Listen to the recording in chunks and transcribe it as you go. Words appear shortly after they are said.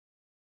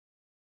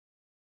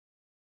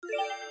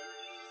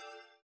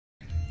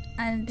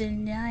I've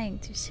been dying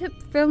to sip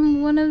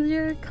from one of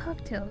your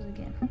cocktails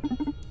again.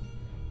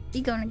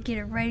 You gonna get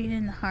it right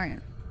in the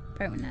heart.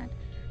 Probably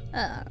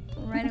not.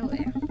 Right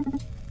away.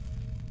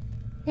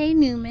 Hey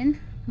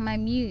Newman, my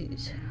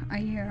muse, are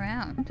you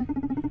around?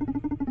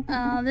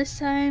 This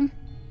time,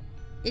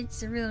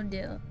 it's the real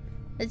deal.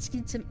 Let's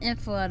get some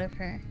info out of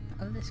her,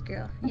 of this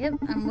girl. Yep,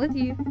 I'm with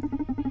you.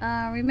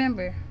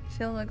 Remember,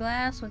 fill the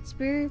glass with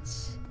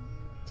spirits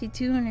to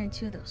tune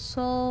into the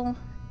soul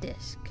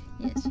disc.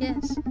 Yes,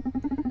 yes.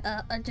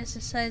 Adjust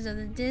the size of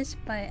the disc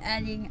by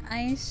adding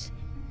ice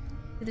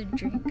to the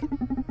drink.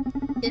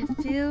 If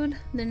filled,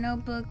 the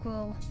notebook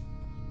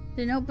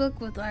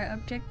with our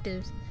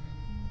objectives.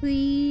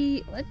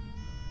 Please, what?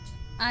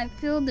 I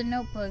filled the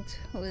notebooks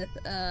with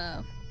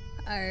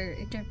our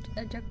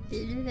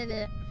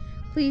objectives.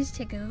 Please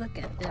take a look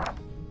at them.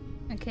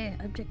 Okay,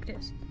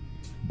 objectives.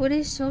 What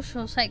is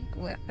social psych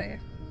warfare?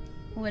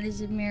 What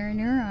is a mirror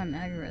neuron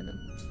algorithm?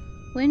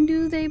 When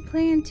do they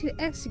plan to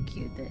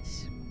execute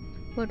this?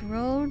 What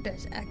role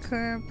does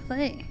Akura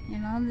play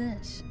in all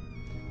this?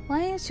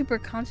 Why is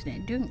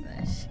supercontinent doing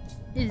this?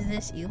 Is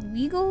this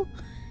illegal?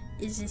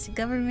 Is the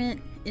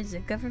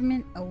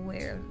government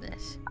aware of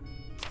this?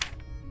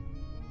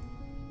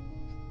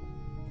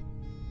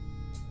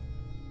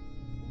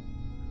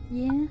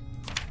 Yeah.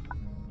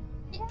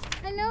 Yeah,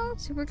 I know.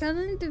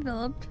 Supercontinent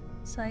developed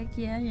psych,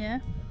 yeah.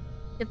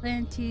 They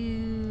plan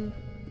to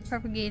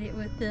propagate it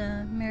with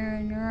the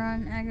mirror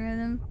neuron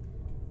algorithm.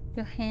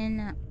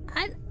 Johanna,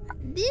 I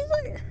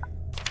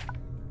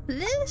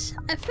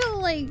feel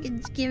like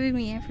it's giving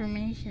me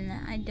information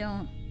that I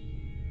don't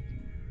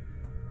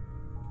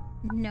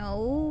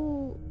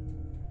know,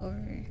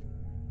 or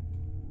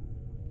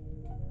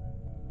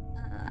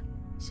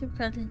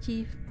Supercontinent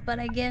chief, but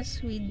I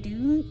guess we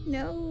do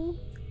know.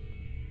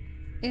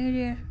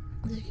 Area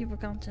the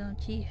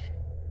Supercontinent chief,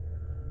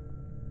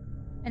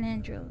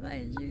 financial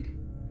advisor.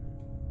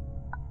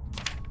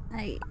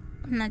 I'm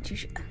not too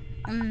sure.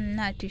 I'm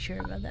not too sure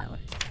about that one.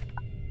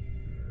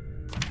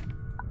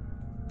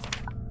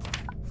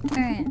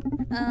 Alright,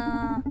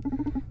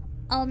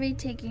 I'll be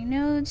taking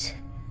notes,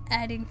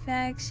 adding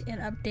facts, and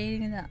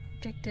updating the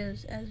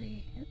objectives as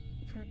we...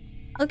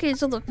 Okay,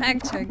 so the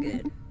facts are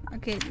good.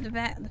 Okay, the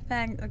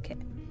fact, okay.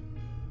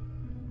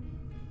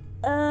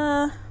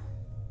 The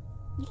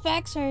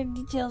facts are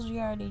details we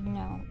already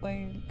know, or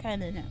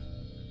kinda know.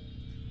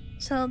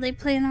 So they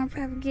plan on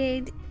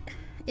propagate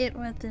it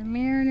with the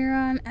mirror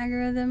neuron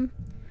algorithm.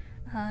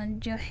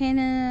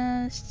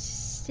 Johanna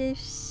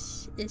Stiffs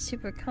is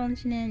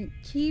supercontinent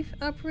chief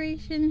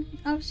operation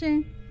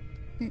officer,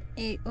 and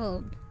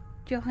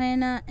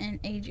Johanna and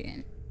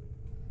Adrian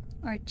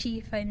are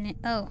chief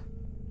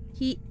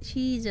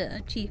she's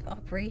a chief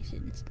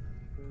operations,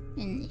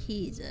 and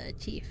he's a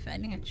chief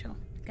financial.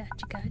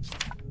 Gotcha.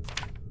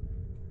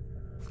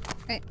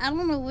 Alright, I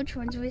don't know which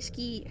one's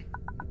whiskey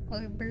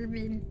or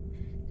bourbon.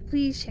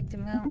 Please check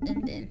them out,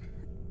 and then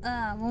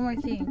one more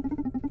thing.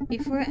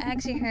 Before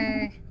asking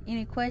her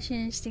any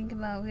questions, think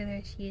about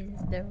whether she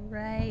is in the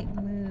right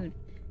mood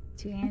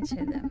to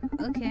answer them.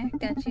 Okay,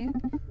 got you.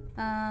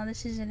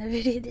 This isn't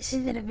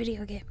a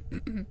video game.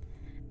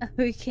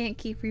 We can't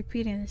keep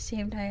repeating the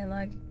same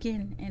dialogue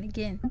again and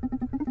again.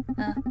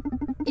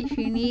 If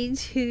you need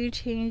to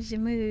change the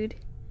mood,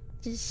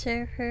 just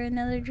serve her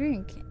another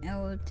drink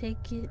and we'll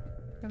take it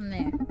from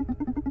there.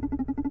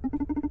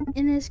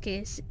 In this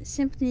case,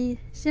 sympathy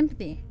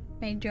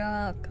may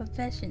draw out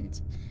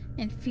confessions,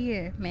 and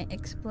fear may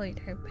exploit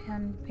her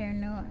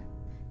paranoia.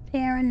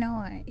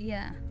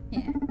 Yeah.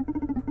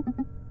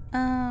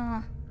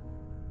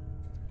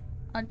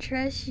 I'll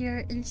trust your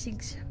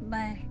instincts,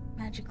 my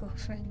magical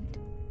friend.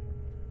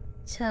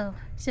 So,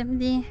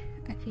 sympathy,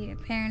 I feel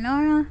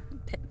paranoia.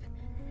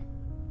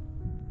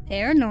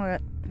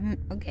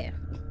 Okay.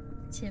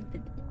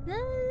 Sympathy.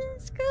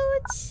 Let's go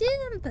with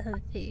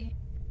sympathy.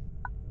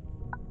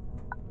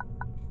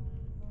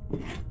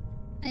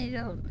 I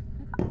don't.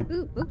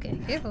 Ooh, okay,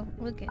 careful.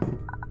 Okay.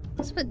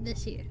 Let's put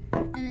this here.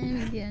 And then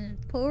we can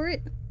pour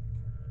it.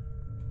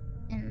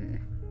 And.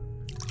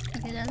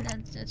 Okay,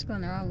 that's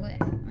going the wrong way.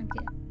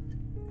 Okay.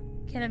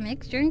 Can I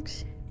mix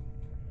drinks?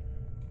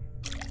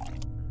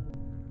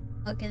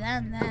 Okay,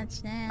 that's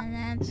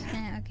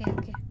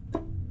okay.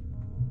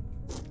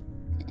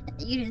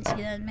 You didn't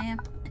see that, ma'am.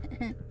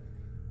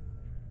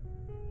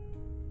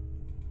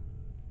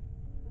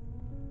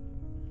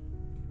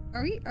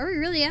 Are we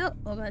really out?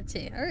 Oh, let's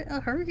see. Are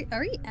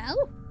we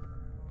out?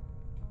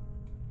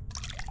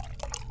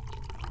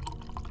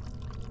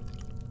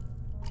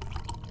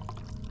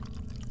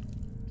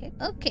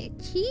 Okay,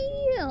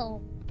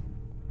 chill.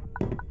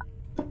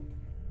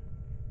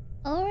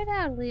 Lower it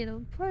out a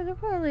little. Pour a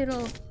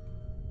little.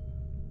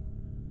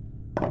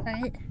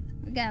 Alright,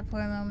 we gotta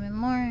pour a little bit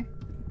more.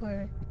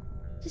 Pour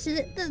just a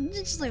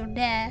little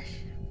dash.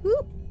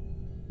 Whoop.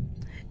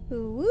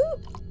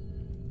 Whoop.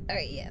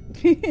 Alright, yeah.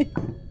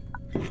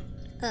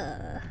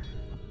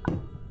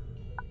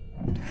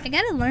 I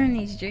gotta learn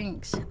these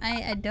drinks.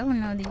 I don't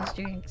know these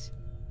drinks.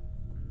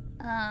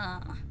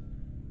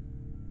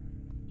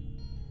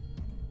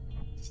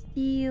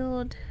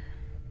 Sealed.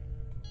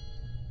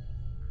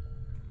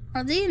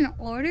 Are they in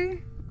order?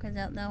 Because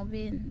that'll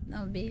be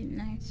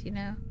nice, you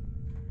know.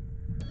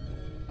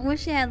 I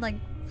wish they had like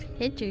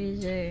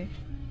pictures or.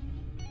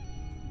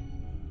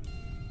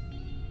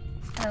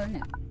 Oh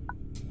no.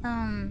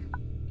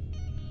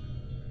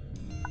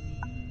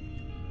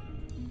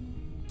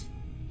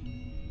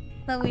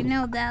 But we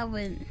know that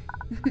one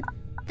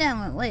that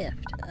one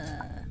left.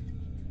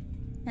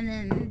 And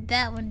then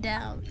that one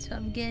down. So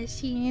I'm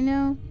guessing, you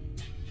know,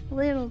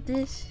 little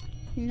this,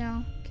 you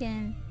know,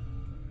 can.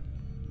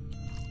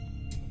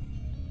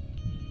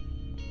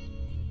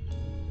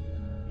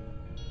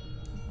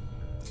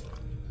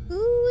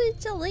 Ooh,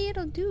 it's a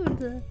little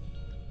dude.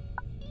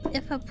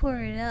 If I pour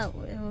it out,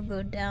 it will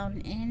go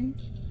down in.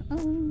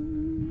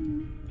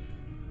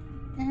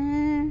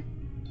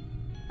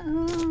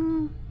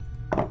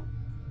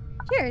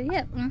 Sure,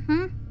 yep,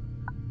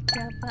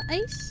 Drop the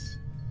ice.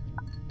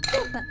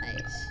 Drop the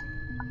ice.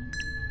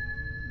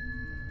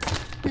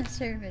 Let's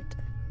serve it.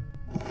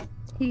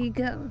 Here you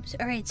go.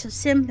 Alright, so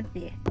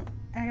sympathy.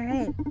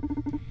 Alright.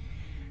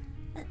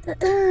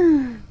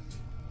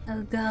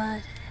 Oh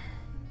god.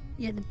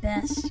 You're the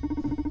best.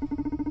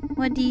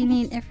 What do you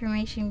need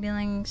information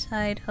billing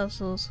side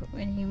hustles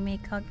when you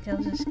make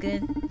cocktails is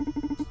good?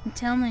 I'm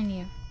telling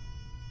you.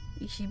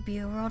 You should be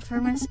a world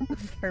famous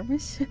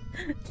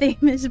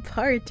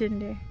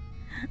bartender.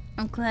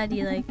 I'm glad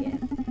you like it.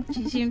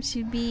 She seems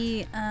to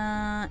be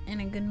in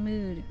a good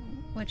mood.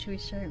 What should we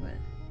start with?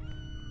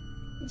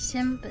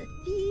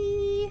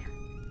 Sympathy.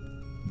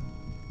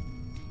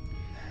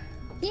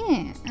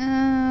 Yeah,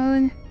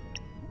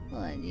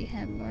 what do you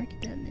have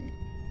worked on it?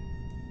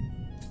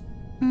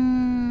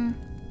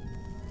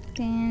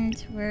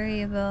 Fans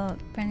worry about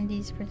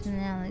Benedict's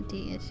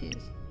personality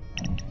issues.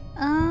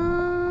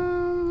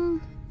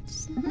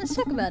 Let's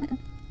talk about it.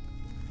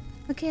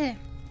 Okay,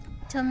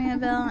 tell me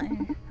about.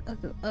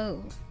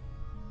 Oh,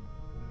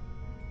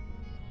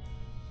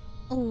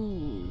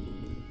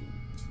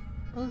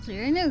 so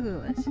you know who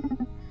it was.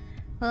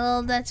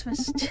 Well, that's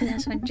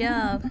my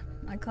job.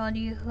 I called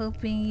you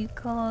hoping you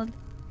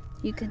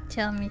could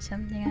tell me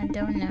something I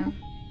don't know.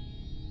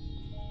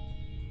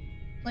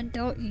 What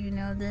don't you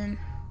know then?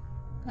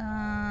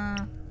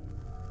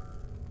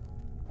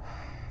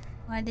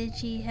 Why did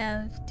she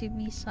have to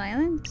be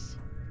silenced?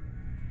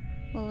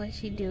 What was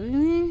she doing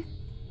there?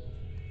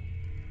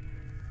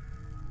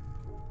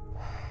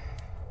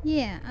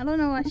 Yeah, I don't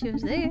know why she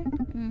was there.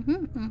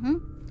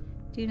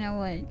 Do you know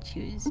what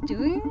she was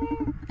doing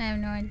there? I have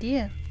no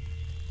idea.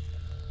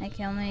 I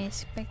can only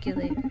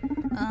speculate.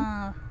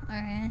 Oh,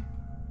 alright.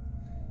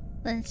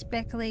 Let's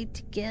speculate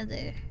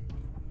together.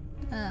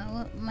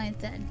 What might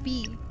that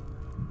be?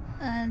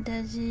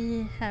 Does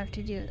it have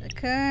to do with a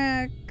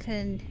car?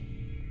 Could...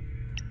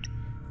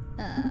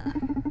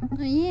 oh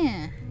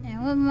yeah.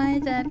 And what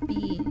might that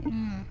be?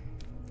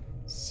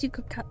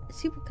 Super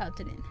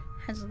confident.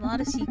 Has a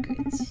lot of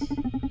secrets.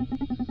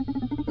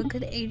 What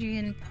could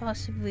Adrian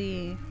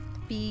possibly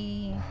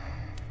be?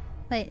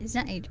 Wait, it's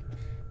not Adrian.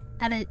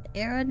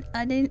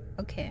 I didn't.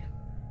 Okay.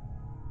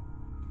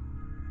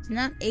 It's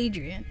not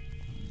Adrian.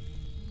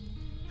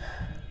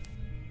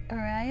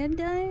 Alright.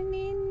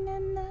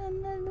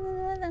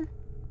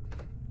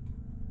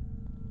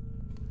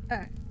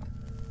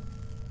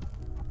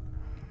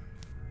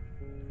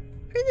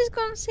 We're just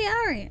gonna say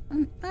Ari.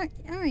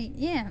 Ari,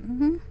 yeah.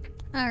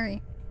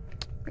 Ari.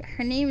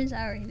 Her name is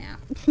Ari now.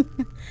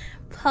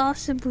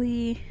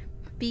 Possibly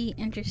be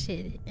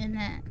interested in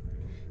that.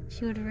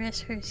 She would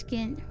risk her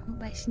skin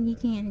by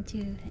sneaking into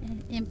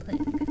an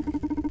implant.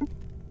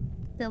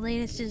 The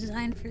latest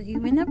design for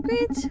human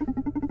upgrades?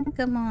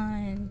 Come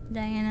on,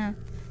 Diana.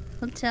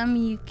 Don't tell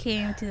me you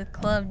came to the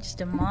club just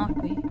to mock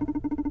me.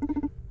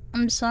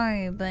 I'm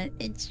sorry, but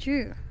it's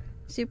true.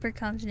 Super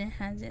Confident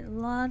has a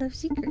lot of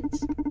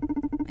secrets.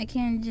 I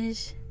can't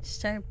just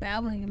start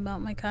babbling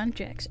about my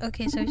contracts.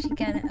 Okay, so she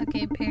got it.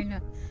 Okay, fair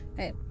enough.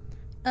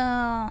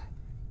 Alright.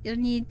 You'll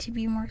need to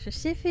be more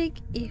specific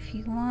if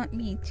you want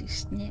me to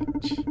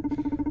snitch.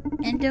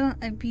 And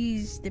don't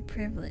abuse the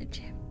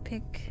privilege.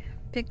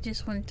 Pick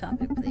just one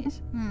topic,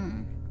 please.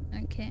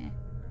 Okay.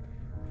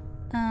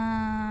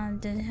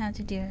 Does it have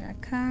to do with a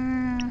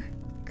car?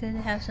 Could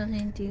it have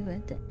something to do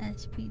with the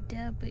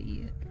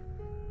SPW?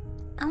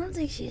 I don't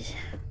think she's...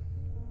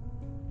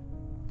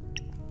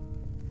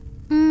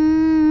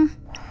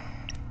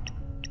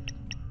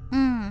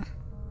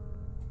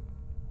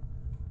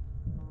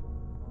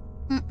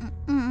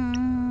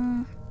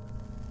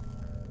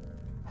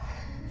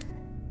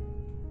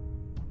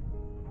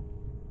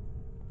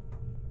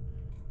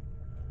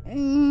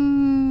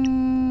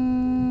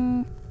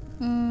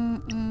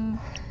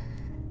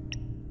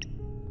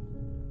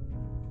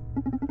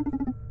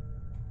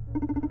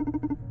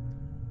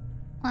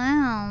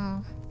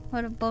 Wow,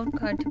 what a bold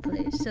card to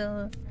play.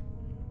 So,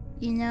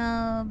 you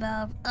know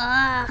about...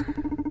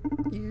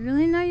 you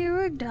really know your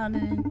work,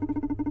 Donovan.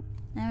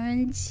 I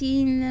haven't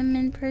seen them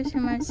in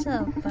person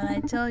myself, but I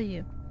tell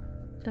you,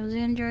 those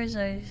androids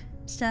are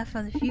stuff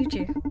of the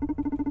future.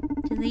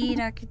 The lead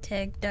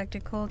architect, Dr.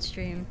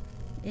 Coldstream,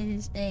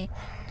 is a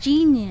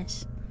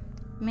genius.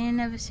 Man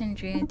of a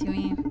century to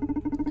me.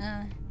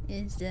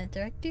 is the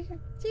director.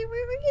 See,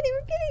 we're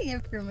getting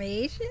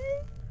information.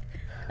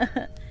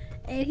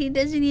 And he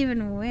doesn't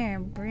even wear a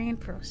brain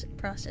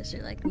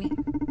processor like me.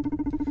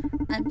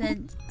 I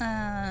bet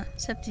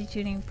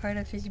substituting part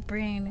of his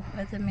brain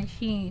with a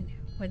machine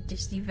would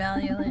just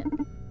devalue it.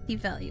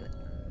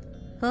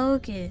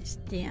 Focus,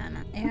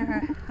 Diana.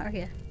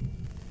 Okay.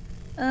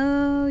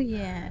 Oh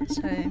yeah,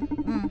 sorry.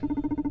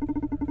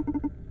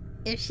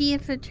 If she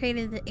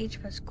infiltrated the H+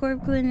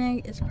 Corp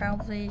clinic, it's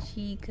probably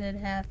she could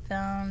have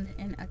found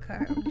in a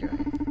car drawer.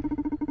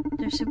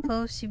 They're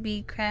supposed to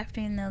be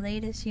crafting the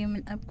latest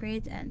human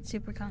upgrades at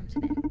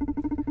Supercontinent.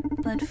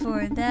 But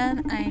for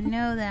that, I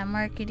know that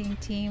marketing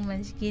team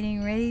was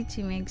getting ready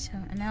to make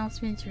some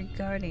announcements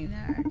regarding the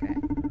archive.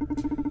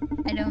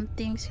 I don't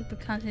think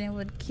Supercontinent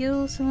would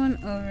kill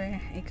someone over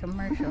a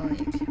commercial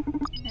leak.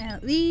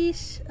 At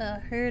least,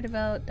 heard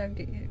about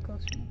Dr.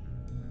 Closer.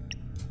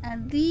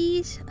 At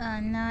least,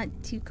 not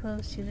too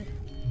close to the...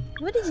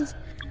 What is...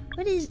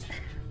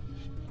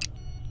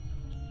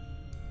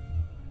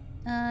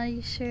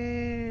 You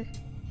sure...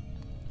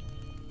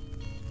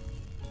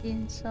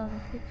 Didn't solve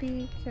the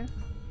picture?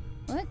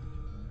 What?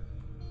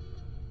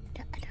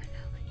 I don't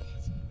know what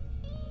this is.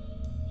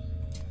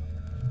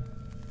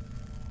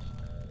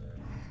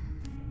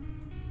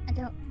 I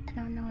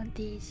don't know what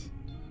these...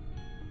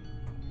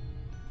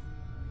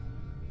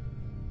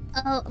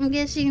 Oh, I'm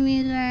guessing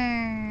these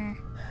are...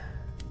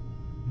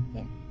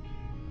 Yeah.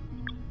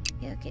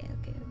 Okay.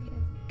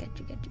 Got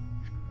you.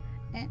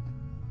 Yeah.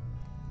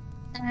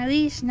 At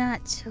least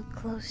not so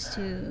close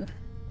to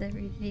the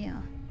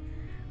reveal.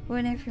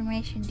 What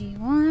information do you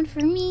want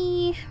from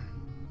me?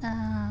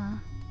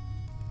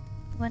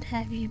 What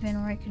have you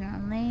been working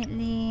on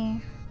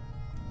lately?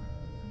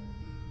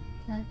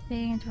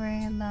 Things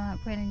worrying about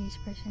Brandy's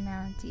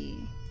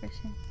personality.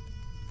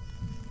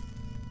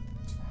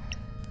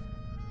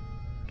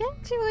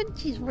 Got you what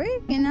she's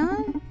working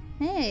on.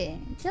 Hey,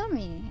 tell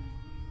me.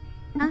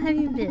 How have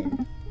you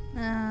been?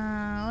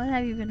 What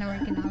have you been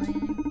working on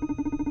lately?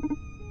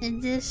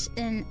 Is this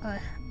an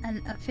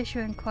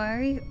official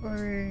inquiry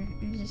or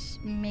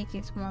just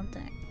making small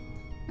talk?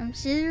 I'm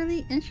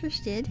seriously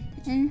interested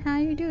in how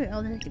you're doing.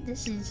 Oh,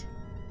 this is...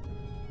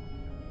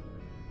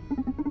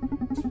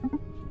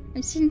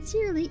 I'm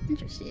sincerely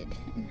interested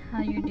in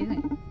how you're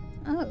doing.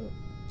 Oh,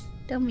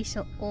 don't be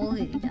so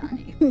old,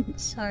 Donnie.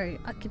 Sorry,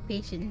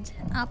 occupations.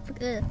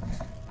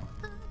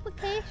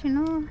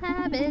 Applicational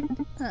habit.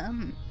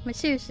 But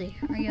seriously,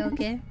 are you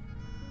okay?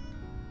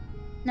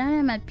 Not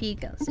at my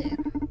peak, I'll say.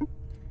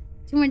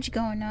 Too much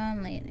going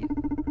on lately.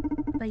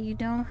 But you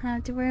don't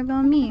have to worry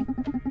about me.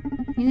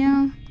 You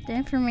know, the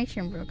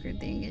information broker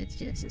thing is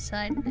just a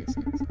side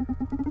business.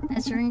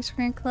 As a Ring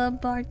Screen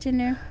Club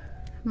bartender,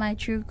 my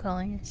true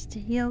calling is to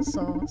heal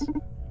souls.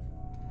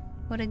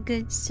 What a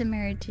good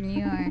Samaritan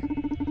you are.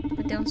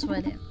 But don't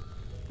sweat it.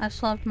 I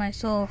swapped my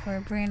soul for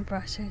a brain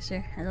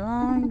processor a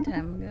long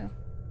time ago.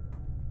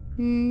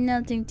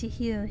 Nothing to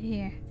heal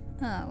here.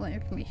 What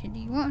information do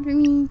you want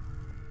from me?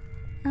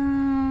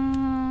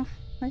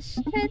 Let's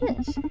try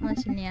this.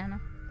 Listen, Diana.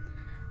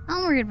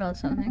 I'm worried about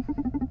something.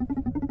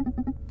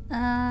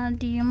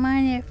 Do you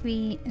mind if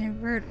we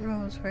invert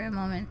roles for a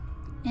moment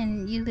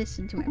and you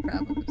listen to my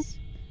problems?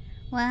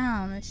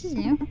 Wow, this is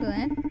new. Go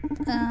ahead.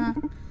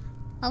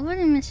 I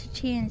wouldn't miss a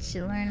chance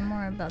to learn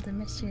more about the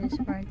mysterious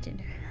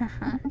bartender.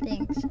 Haha,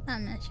 thanks.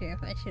 I'm not sure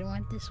if I should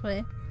went this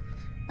way.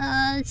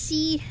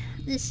 See,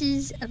 this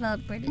is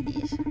about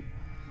Bernadette.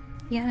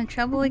 You got in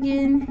trouble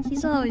again?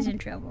 He's always in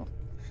trouble.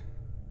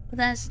 But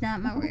that's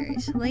not my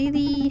worries.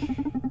 Lately,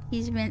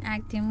 he's been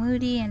acting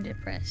moody and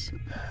depressed.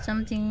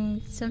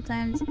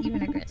 Sometimes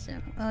even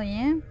aggressive. Oh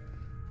yeah?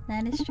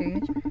 That is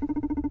true.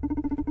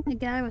 A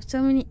guy with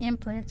so many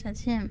implants as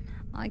him,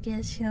 I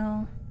guess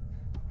he'll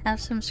have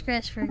some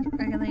stress for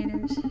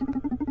regulators.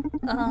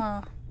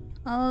 Oh,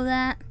 all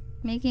that,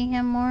 making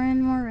him more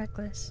and more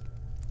reckless.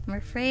 I'm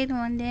afraid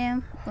one day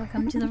we'll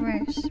come to the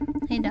worst.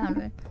 Hey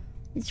Donovan,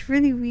 it's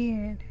really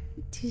weird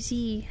to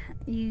see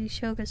you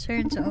show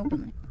concern so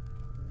openly.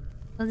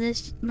 Well,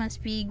 this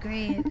must be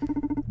grave.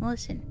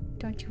 Listen,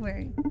 don't you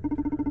worry.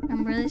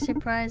 I'm really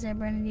surprised that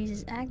Bernadette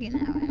is acting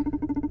that way.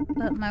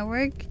 But my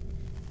work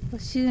will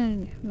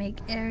soon make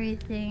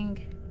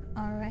everything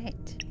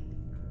alright.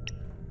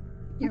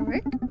 Your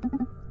work?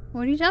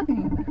 What are you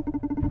talking about?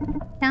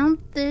 Count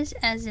this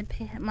as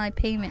my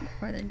payment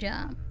for the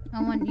job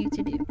I want you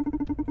to do.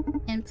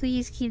 And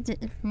please keep the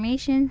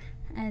information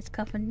as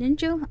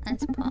confidential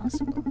as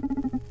possible.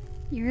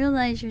 You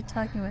realize you're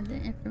talking with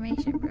the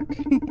information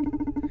broker.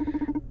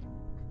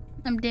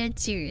 I'm dead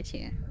serious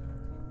here.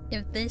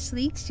 If this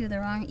leaks to the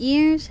wrong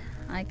ears,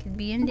 I could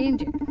be in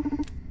danger.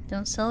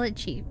 Don't sell it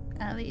cheap,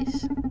 at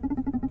least.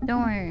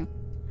 Don't worry.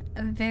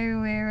 I'm very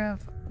aware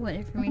of what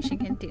information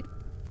can do.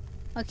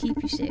 I'll keep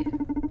you safe.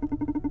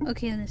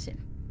 Okay, listen.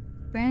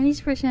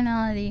 Brandy's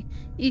personality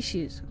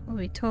issues will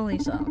be totally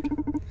solved.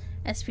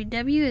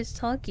 SPW is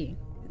talking.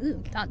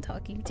 Ooh, not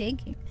talking,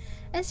 taking.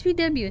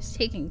 SPW is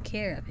taking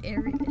care of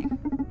everything.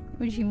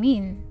 What do you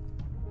mean?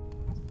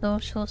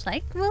 Social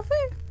psych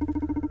welfare?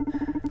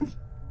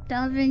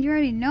 Donovan, you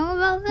already know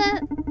about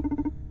that?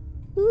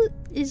 Who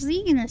is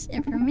leaking this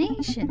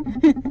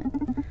information?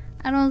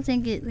 I don't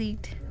think it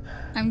leaked.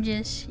 I'm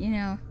just, you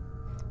know,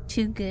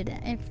 too good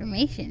at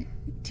information.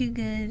 Too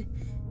good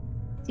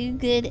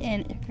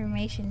an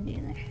information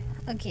dealer.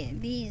 Okay,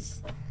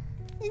 these.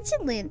 It's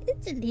a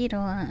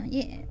little,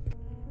 yeah.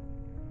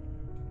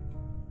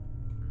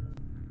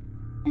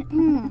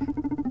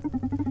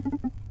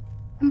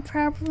 I'm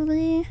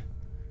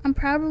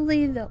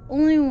probably the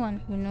only one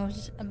who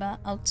knows about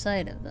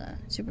outside of the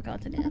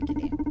supercontinent of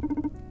today.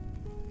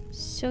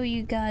 So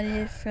you got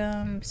it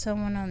from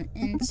someone on the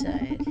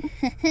inside.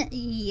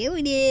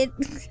 You did.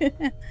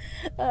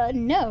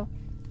 No.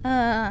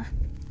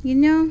 You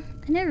know,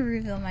 I never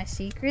reveal my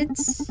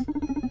secrets.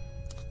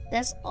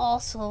 That's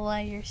also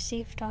why you're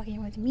safe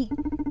talking with me.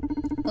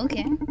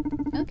 Okay.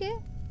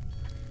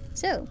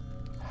 So,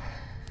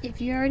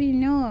 if you already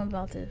know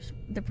about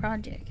the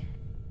project,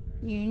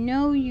 you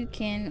know you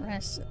can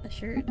rest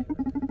assured.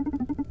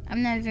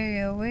 I'm not very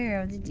aware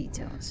of the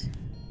details.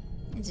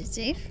 Is it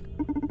safe?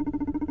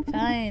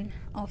 Fine,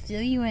 I'll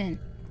fill you in.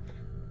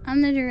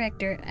 I'm the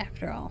director,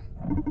 after all.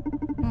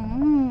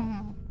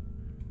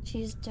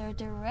 She's the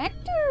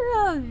director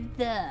of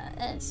the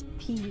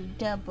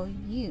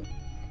SPW.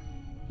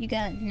 You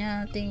got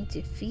nothing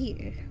to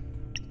fear.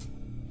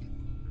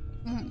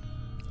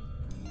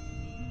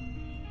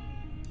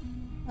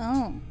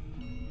 Oh.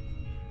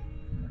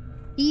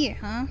 Fear,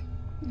 huh?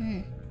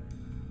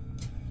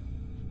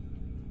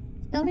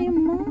 Tell me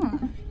more.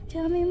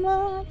 Tell me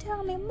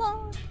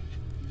more.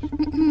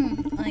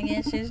 I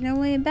guess there's no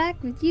way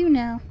back with you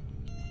now.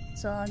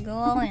 So I'll go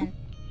all in.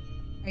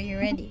 Are you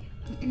ready?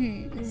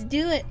 Let's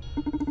do it.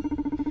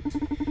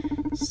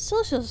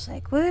 Social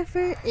psych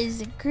warfare is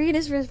the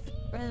greatest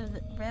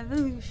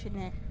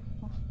revolution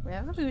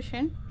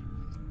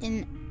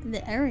in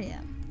the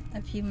area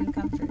of human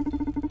comfort.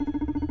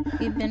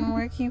 We've been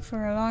working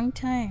for a long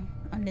time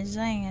on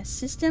designing a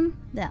system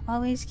that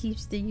always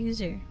keeps the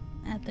user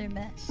at their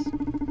best.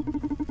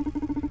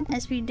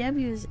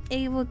 SPW is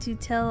able to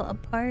tell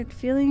apart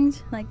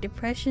feelings like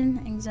depression,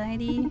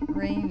 anxiety,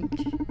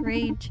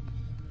 rage,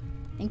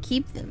 and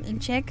keep them in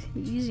check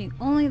using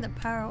only the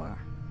power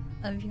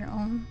of your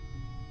own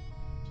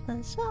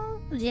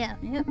psychology.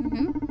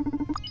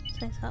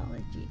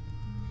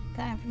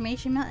 Got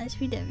information about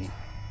SPW.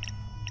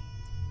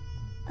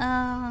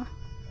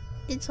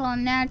 It's all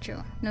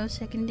natural, no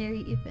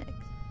secondary effects.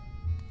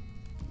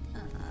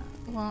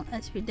 Won't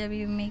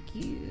SPW make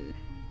you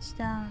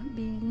stop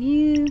being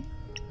you?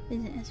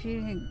 Isn't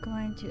SPW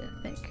going to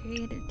affect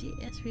creativity?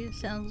 SPW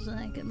sounds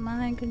like a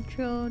mind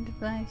control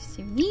device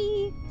to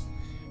me.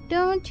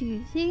 Don't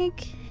you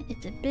think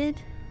it's a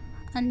bit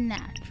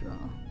unnatural?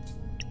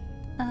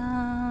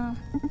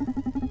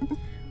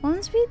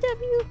 Won't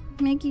SPW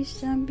make you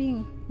stop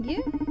being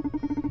you?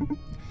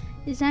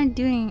 It's not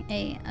doing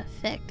a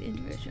effect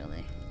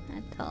individually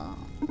at all.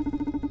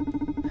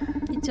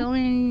 It's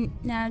only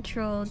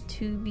natural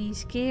to be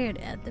scared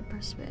at the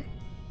prospect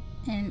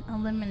and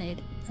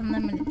unlimited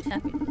happiness.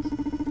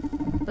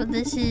 But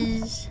this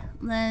is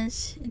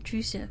less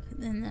intrusive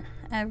than the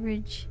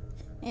average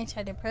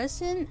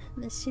antidepressant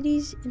the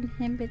city's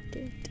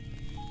inhibited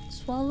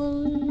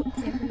swallow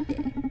every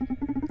day.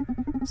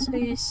 So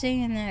you're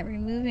saying that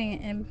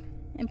removing an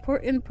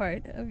important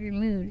part of your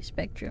mood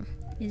spectrum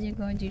isn't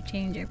going to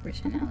change our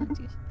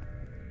personalities?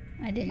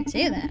 I didn't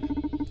say that.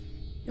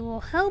 It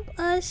will help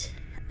us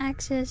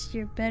access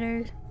your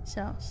better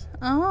selves.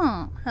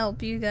 Oh,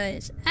 help you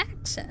guys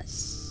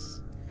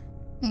access.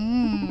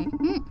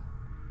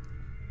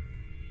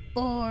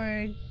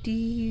 Or do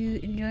you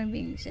enjoy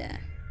being sad?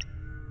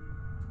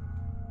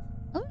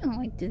 I wouldn't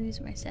like to lose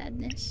my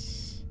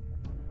sadness.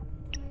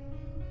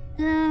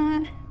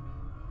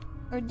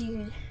 Or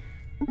dude,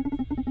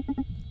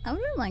 I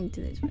wouldn't like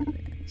to lose my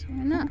sadness.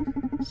 Why not?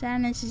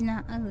 Sadness is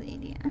not ugly,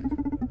 Diana.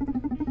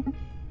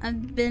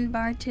 I've been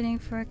bartending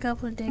for a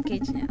couple of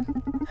decades now.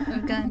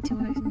 I've gotten to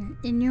an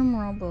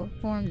innumerable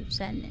forms of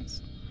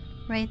sadness.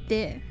 Right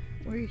there,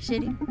 where you're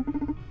sitting.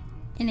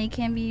 And it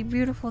can be a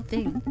beautiful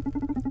thing.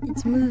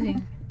 It's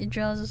moving. It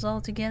draws us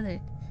all together,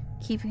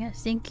 keeping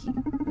us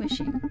thinking,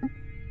 wishing.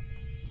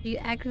 Are you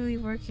actively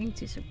working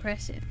to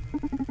suppress it?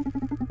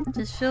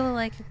 Just feel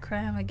like a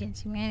crime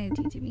against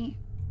humanity to me.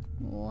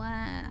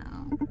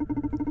 Wow.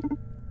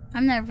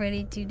 I'm not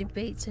ready to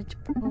debate such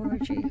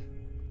poetry.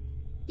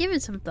 Give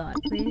it some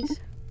thought, please.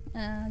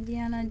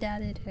 Diana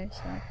doubted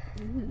herself.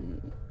 Ooh.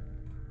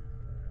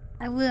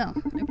 I will,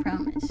 I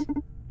promise.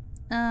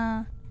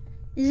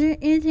 Is there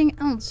anything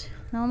else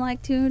I'd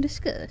like to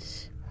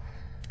discuss?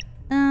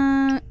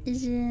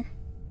 Is it...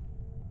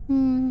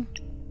 You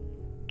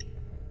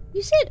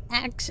said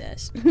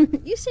access.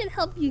 You said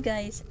help you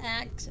guys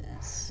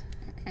access.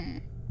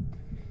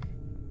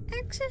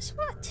 Access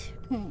what?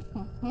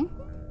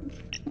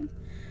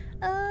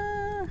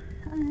 I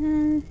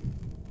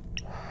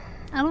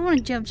don't want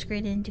to jump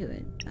straight into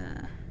it.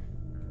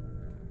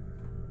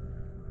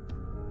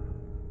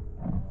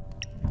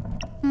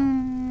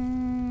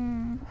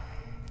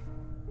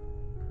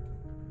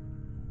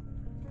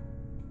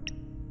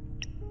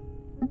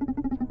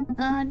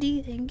 Do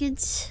you think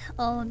it's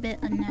all a bit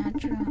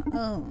unnatural?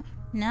 Oh,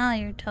 now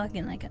you're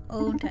talking like an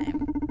old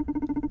time.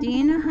 Do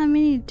you know how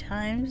many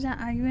times that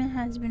argument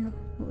has been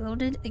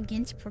wielded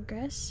against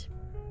progress?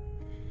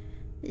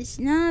 It's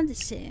not the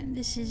same.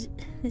 This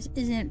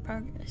isn't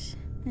progress.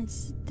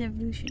 It's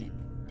devolution.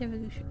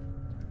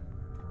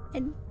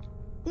 And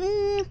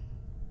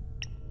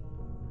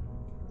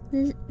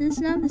this is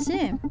not the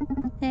same.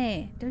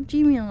 Hey, don't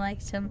treat me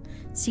like some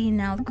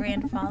senile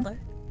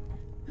grandfather.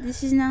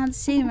 This is not the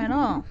same at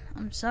all.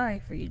 I'm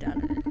sorry for you,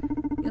 Donovan.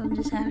 You'll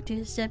just have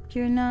to accept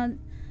you're not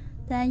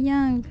that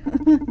young.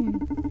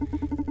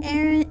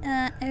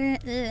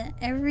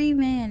 Every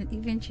man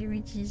eventually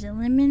reaches a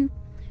limit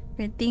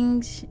where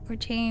things or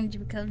change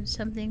becomes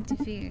something to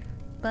fear.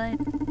 But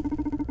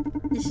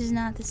this is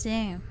not the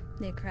same.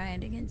 They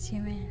cried against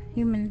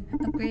human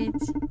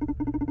upgrades.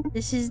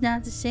 This is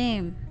not the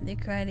same. They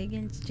cried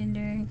against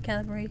gender and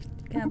calibration.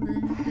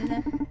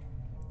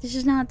 This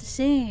is not the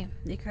same.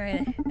 They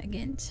cried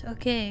against.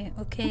 Okay,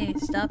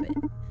 stop it.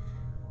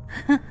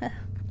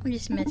 I'm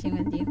just messing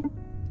with you.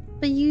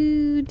 But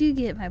you do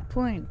get my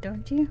point,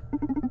 don't you?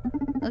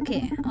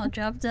 Okay, I'll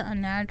drop the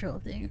unnatural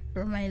thing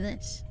from my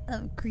list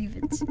of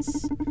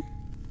grievances.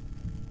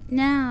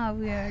 Now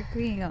we are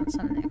agreeing on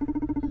something.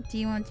 Do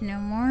you want to know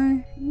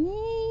more?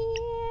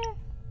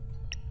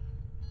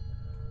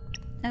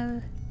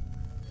 Yeah.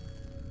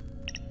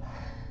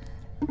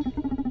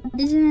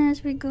 Isn't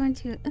aspect going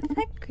to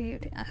affect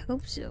creativity? I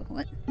hope so.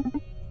 What?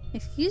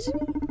 Excuse me?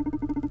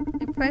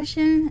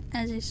 Depression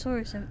as a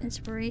source of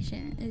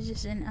inspiration is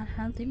just an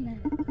unhealthy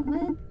myth.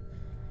 What?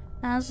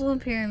 Maslow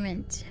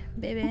pyramid,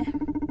 baby.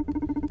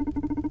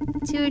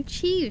 To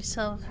achieve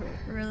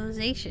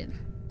self-realization,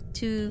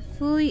 to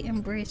fully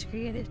embrace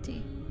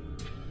creativity,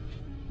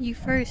 you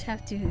first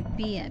have to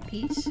be at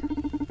peace.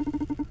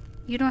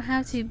 You don't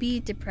have to be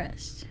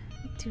depressed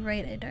to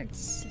write a dark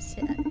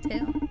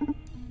tale.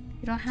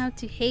 You don't have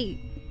to hate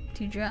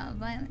to draw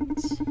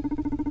violence.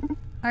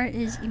 Art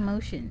is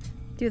emotion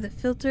through the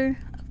filter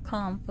of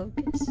calm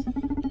focus.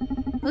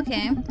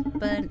 Okay,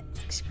 but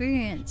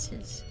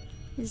experiences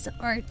is the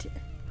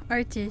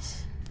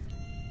artist.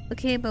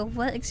 Okay, but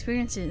what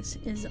experiences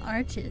is the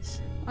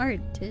artist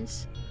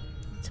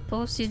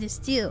supposed to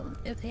distill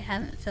if they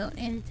haven't felt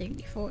anything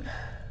before?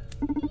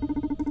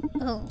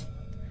 Oh,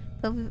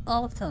 but we've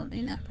all felt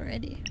enough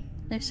already.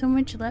 There's so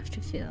much left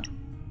to feel.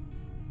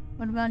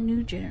 What about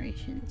new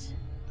generations?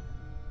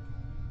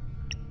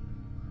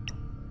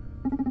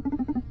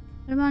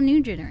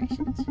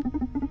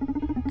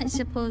 I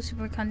suppose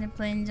we're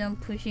contemplating on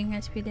pushing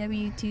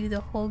SPW to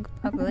the whole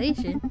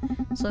population,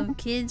 so if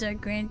kids are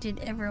granted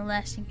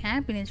everlasting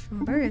happiness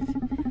from birth,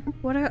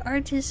 what are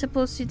artists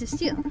supposed to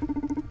distill?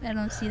 I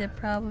don't see the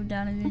problem,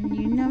 Donovan.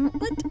 You know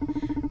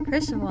what?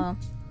 First of all,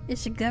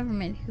 it's the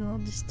government who will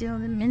distill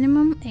the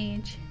minimum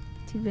age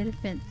to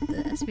benefit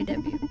the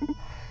SPW.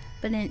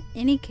 But in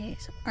any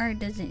case, art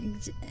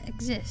doesn't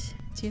exist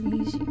to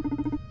amuse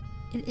you.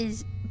 It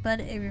is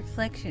but a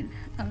reflection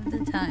of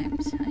the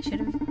times. I should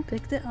have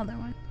picked the other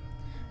one.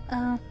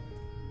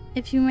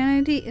 If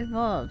humanity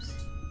evolves,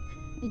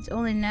 it's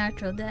only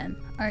natural that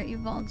art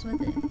evolves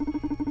with it.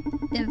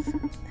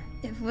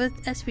 If with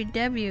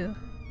SPW,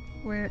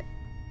 we're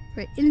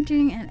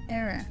entering an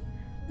era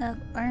of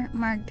art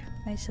marked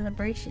by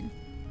celebration,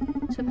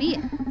 so be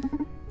it.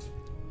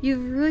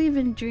 You've really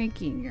been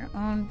drinking your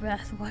own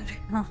bathwater,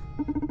 huh?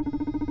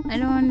 I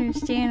don't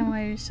understand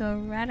why you're so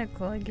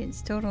radical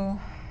against total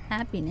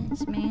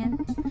happiness, man.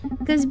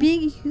 Because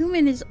being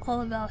human is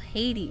all about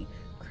hating,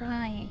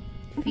 crying,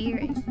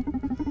 fearing,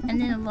 and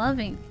then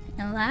loving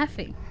and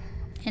laughing,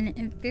 and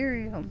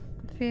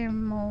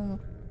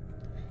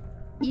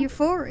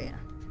euphoria.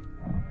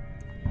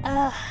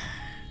 I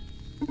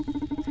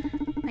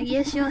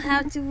guess you'll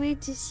have to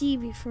wait to see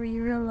before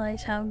you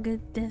realize how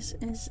good this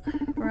is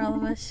for all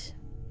of us.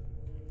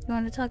 You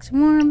want to talk some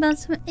more about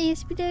some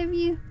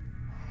ASPW?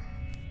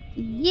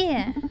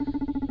 Yeah,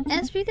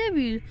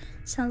 SPW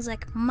sounds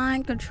like a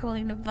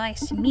mind-controlling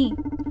device to me.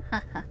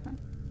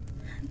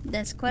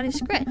 That's quite a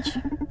stretch.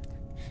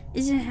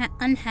 Isn't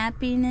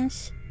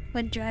unhappiness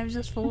what drives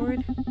us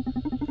forward?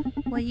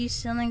 What you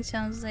selling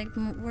sounds like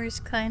the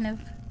worst kind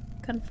of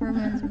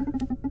conformism.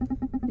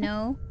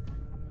 No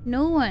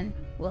one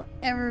will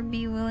ever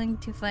be willing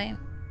to fight,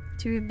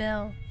 to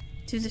rebel,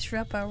 to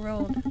disrupt our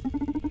world.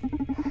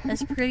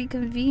 That's pretty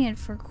convenient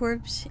for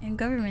corps and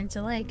governments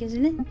alike,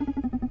 isn't it?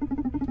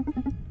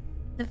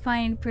 The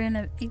fine print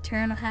of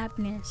eternal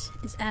happiness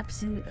is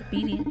absolute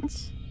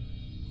obedience.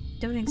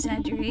 Don't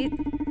exaggerate.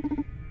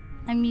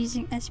 I'm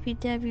using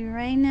SPW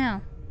right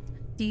now.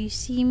 Do you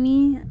see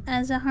me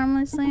as a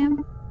harmless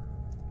lamb?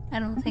 I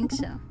don't think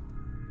so.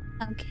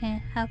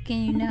 How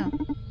can you know?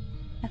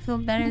 I feel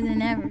better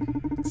than ever.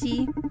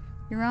 See,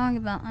 you're wrong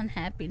about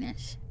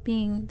unhappiness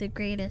being the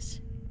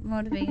greatest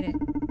motivator.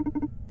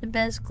 The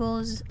best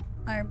goals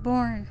are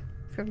born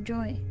from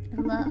joy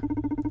and love.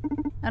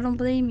 I don't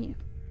blame you.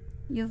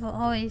 You've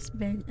always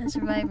been a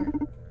survivor,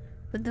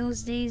 but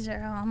those days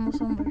are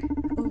almost over.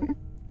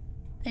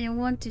 I don't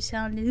want to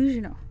sound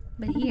delusional,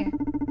 but here,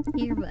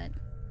 bud.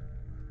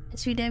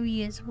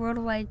 SVW is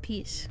worldwide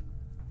peace.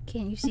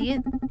 Can't you see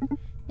it?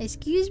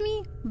 Excuse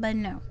me, but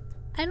no.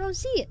 I don't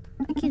see it.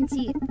 I can't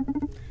see it.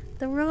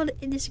 The world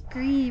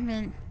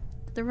disagreement.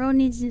 The world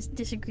needs this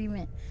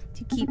disagreement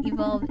to keep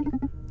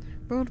evolving.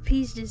 World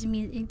peace doesn't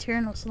mean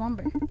eternal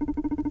slumber.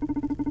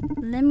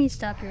 Let me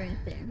stop you right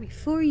there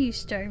before you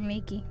start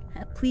making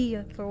a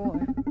plea for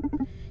war.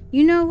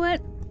 You know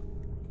what?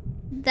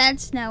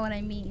 That's not what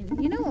I mean.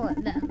 You know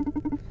what? That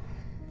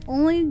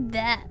only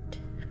that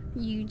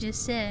you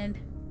just said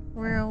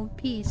world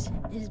peace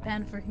is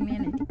bad for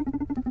humanity.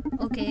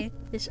 Okay,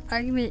 this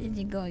argument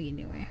isn't going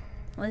anywhere.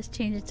 Let's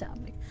change the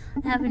topic.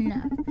 I have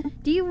enough.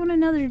 Do you want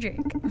another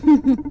drink?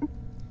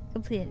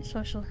 Completed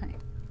social high.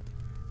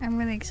 I'm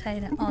really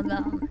excited all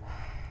about them.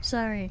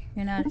 Sorry,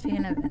 you're not a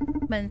fan of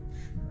it.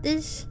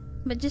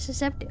 But just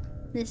accept it.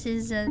 This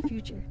is the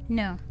future.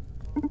 No.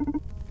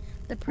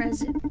 The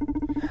present.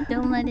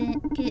 Don't let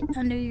it get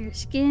under your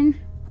skin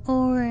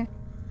or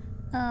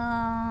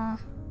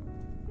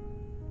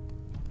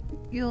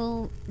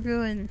you'll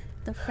ruin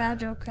the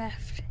fragile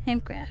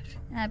handcraft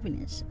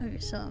happiness of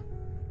yourself.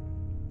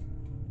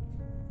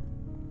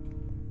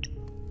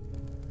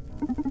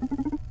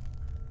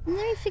 Let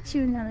me fix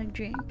you another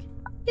drink.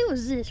 It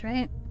was this,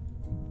 right?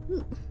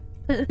 Ooh.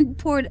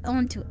 Poured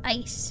onto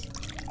ice.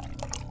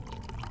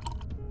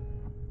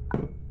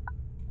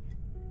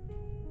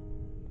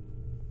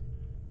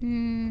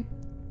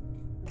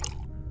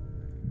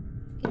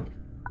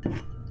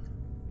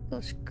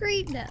 Go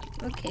straight down.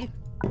 Okay.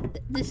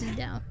 This is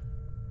down.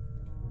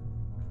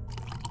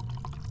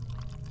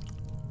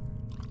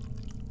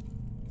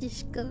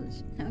 This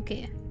goes.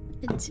 Okay.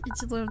 It's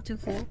a little too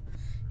full.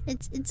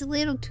 It's a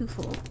little too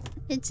full.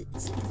 It's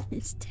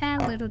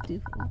tad little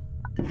too full.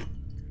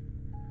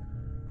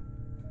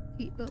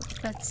 Oh,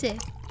 that's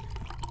it.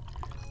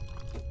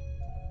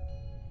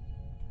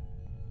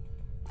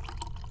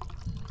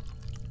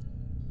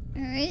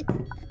 Alright.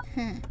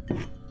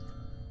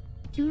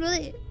 Too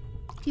late.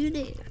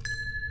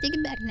 Take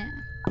it back now.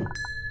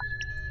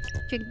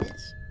 Drink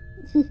this.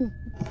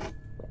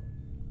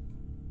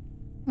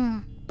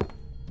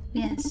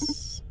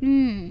 Yes.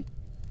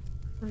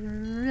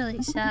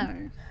 Really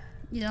sour.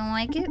 You don't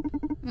like it?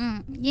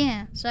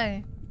 Yeah,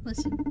 sorry.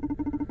 Listen.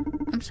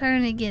 I'm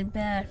starting to get a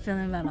bad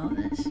feeling about all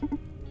this.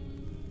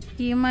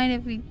 Do you mind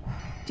if we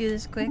do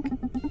this quick?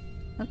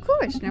 Of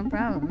course, no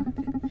problem.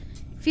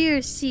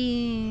 Fear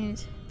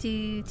seems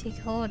to take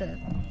hold of.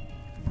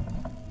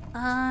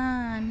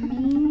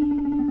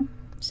 Man.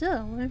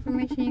 So, what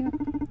information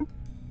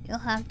you'll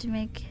have to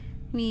make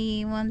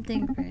me one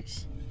thing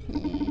first.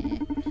 Yeah.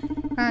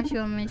 Promise you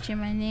won't mention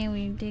my name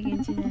when you dig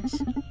into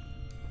this.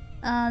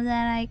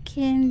 That I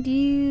can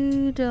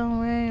do. Don't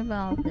worry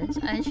about this.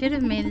 I should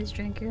have made this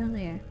drink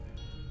earlier.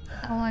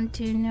 I want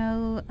to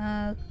know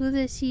who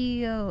the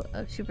CEO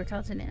of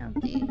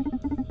Supercontinental.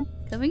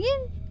 Come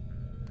again?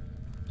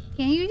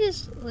 Can you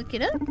just look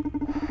it up?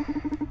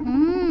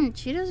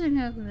 She doesn't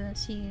know who the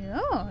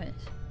CEO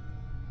is.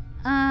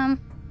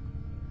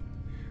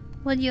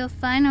 What you'll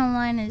find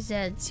online is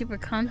that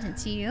Supercontinent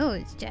CEO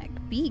is Jack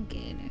B.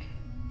 Gaynor.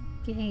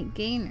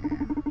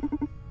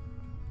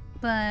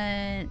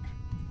 But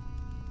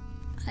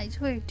I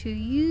swear to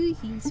you,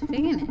 he's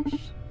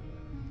vanished.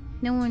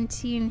 No one's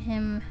seen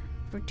him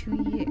for 2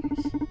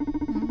 years.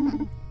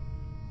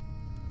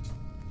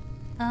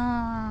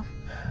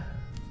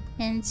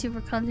 And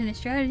Supercontinent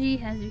strategy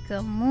has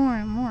become more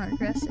and more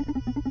aggressive.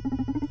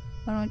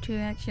 Why don't you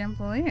ask your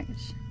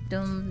employers?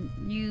 Don't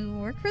you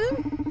work for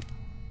them?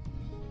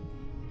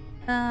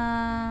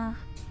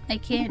 I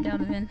can't,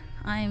 Donovan.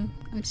 I'm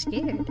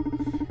scared.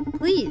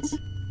 Please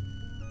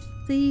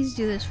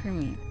do this for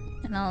me,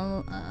 and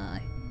I'll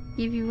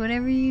give you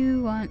whatever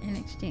you want in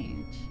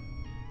exchange.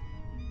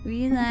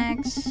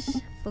 Relax.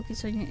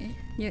 Focus on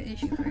your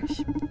issue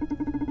first.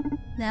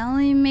 That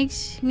only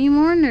makes me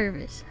more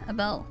nervous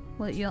about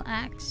what you'll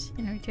ask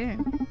in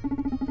return.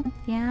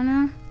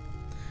 Diana,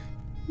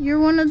 you're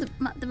one of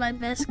my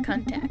best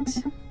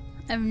contacts.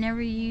 I've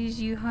never used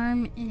you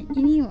harm in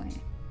any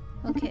way.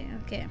 Okay.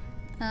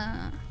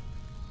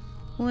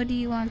 What do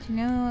you want to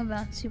know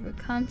about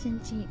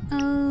Supercontinent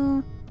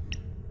CEO?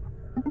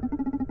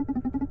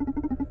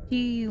 Do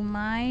you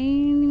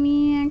mind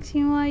me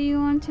asking why you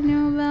want to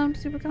know about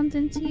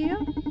Supercontinent CEO?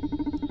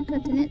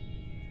 Continent?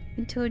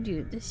 I told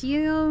you, the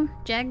CEO,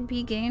 Jack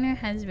B. Gaynor,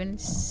 has been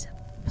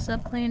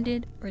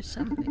supplanted or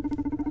something.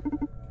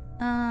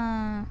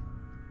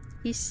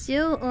 He's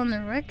still on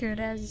the record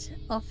as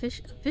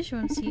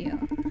official CEO,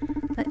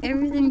 but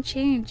everything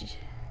changed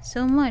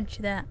so much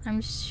that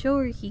I'm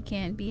sure he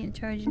can't be in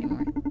charge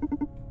anymore.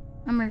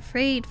 I'm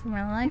afraid for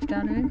my life,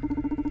 Donovan.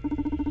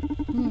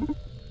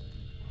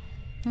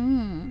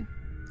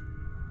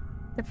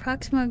 The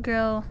Proxima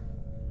girl,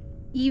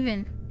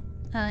 even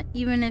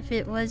if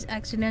it was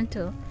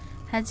accidental,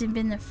 hasn't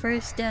been the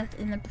first death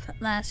in the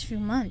last few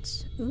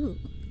months. Ooh.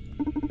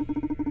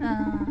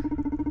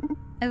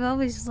 I've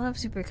always loved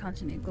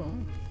Supercontinent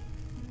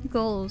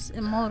goals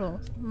and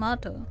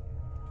motto,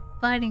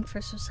 fighting for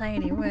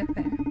society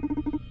welfare.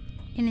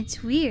 And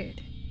it's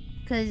weird,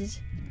 cause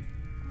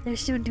They're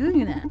still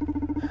doing that.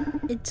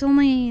 It's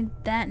only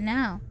that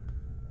now.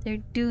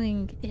 They're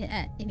doing it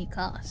at any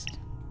cost.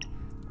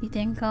 You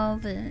think all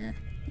the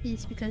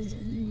is because of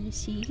the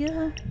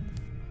CEO?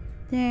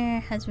 There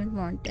has been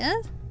more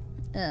death?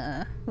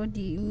 What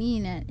do you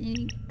mean at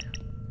any...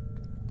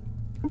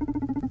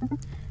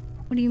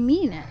 What do you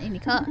mean at any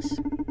cost?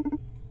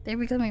 They're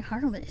becoming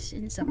heartless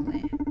in some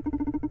way.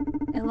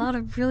 A lot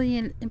of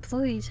brilliant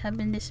employees have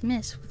been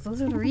dismissed with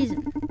little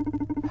reason.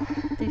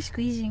 They're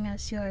squeezing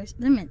us to our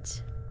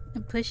limits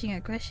and pushing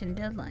aggression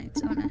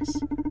deadlines on us.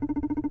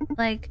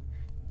 Like,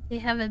 they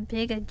have a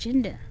big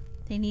agenda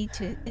they need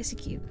to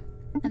execute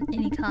at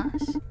any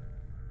cost.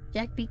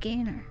 Jack B.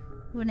 Gaynor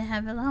wouldn't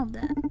have allowed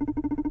that.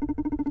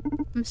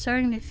 I'm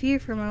starting to fear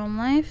for my own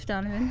life,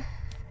 Donovan.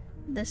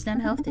 That's not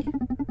healthy.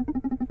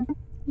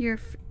 You're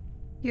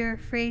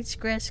afraid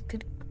stress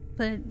could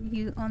put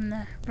you on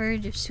the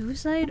verge of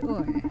suicide,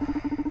 or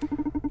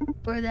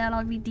that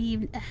I'll be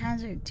deemed a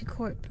hazard to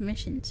court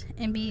permissions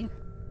and be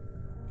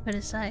put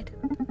aside.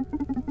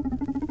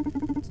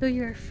 So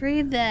you're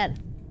afraid that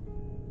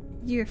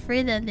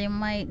they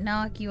might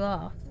knock you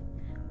off,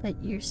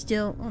 but you're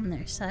still on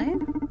their side?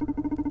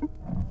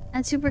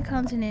 At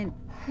Supercontinent,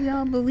 we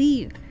all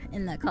believe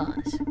in the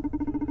cause.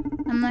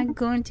 I'm not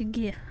going to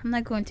give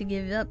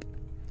up.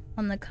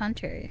 On the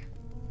contrary,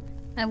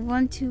 I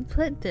want to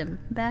put them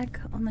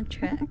back on the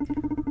track.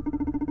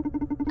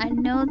 I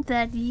know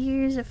that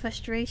years of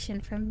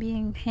frustration from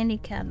being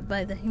handicapped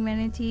by the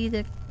humanity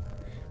the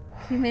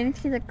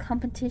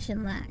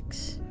competition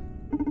lacks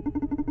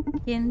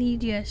can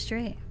lead you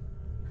astray.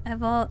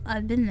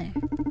 I've been there.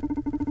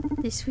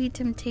 The sweet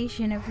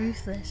temptation of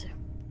ruthless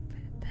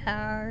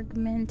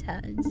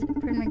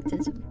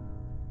pragmatism.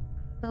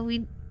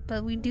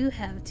 But we do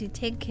have to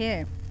take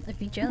care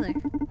of each other.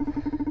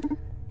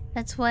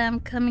 That's why I'm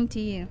coming to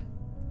you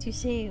to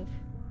save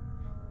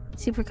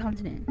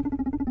Supercontinent.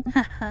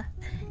 Haha,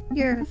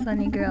 you're a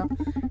funny girl.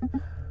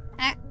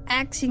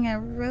 Axing a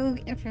rogue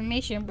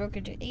information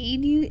broker to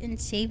aid you in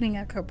saving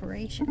a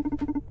corporation.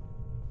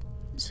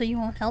 So you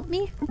won't help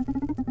me?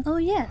 Oh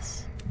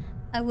yes,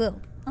 I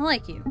will. I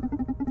like you.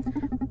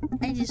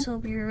 I just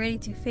hope you're ready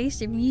to face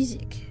the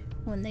music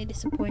when they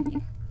disappoint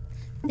you.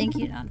 Thank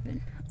you,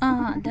 Donovan.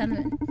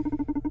 Donovan,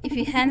 if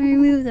you hadn't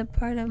removed the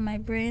part of my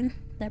brain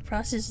that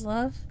processes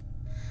love,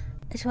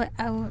 that's why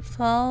I would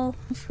fall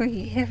for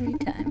you every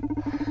time.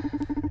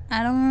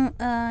 I don't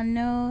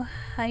know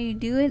how you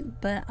do it,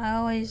 but I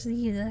always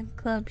leave the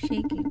club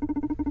shaking.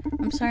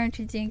 I'm starting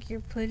to think you're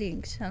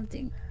putting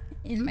something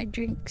in my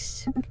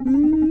drinks.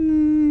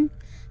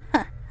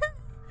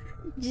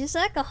 Just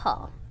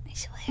alcohol, I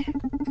swear.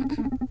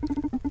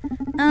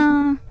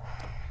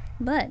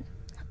 But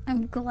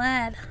I'm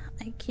glad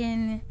I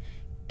can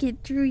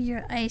get through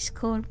your ice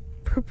cold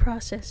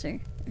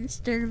processor and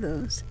stir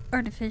those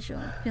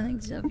artificial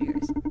feelings of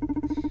yours.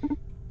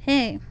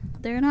 Hey,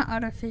 they're not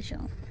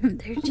artificial.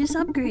 They're just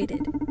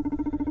upgraded.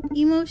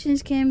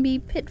 Emotions can be a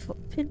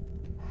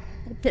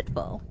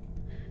pitfall.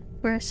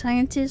 For a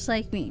scientist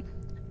like me,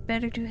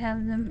 better to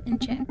have them in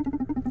check.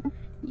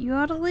 You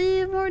ought to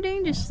live more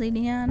dangerously,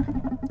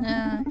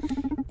 Diana.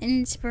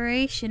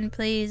 Inspiration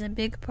plays a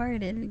big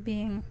part in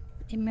being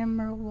a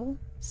memorable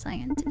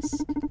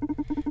scientist.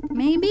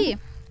 Maybe.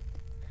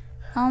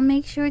 I'll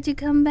make sure to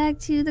come back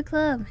to the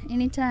club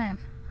anytime.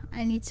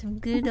 I need some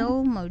good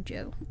old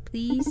mojo.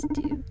 Please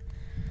do.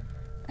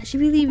 I should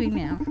be leaving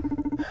now.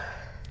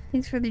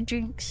 Thanks for the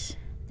drinks,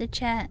 the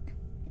chat,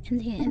 and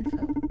the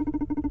info.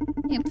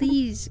 And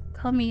please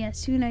call me as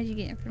soon as you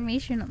get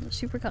information on the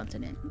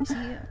Supercontinent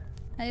CEO.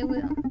 I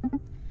will.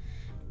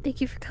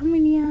 Thank you for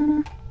coming,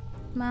 Diana.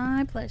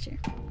 My pleasure.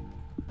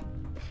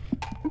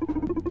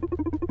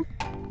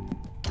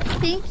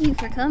 Thank you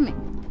for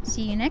coming.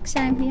 See you next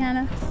time,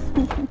 Diana.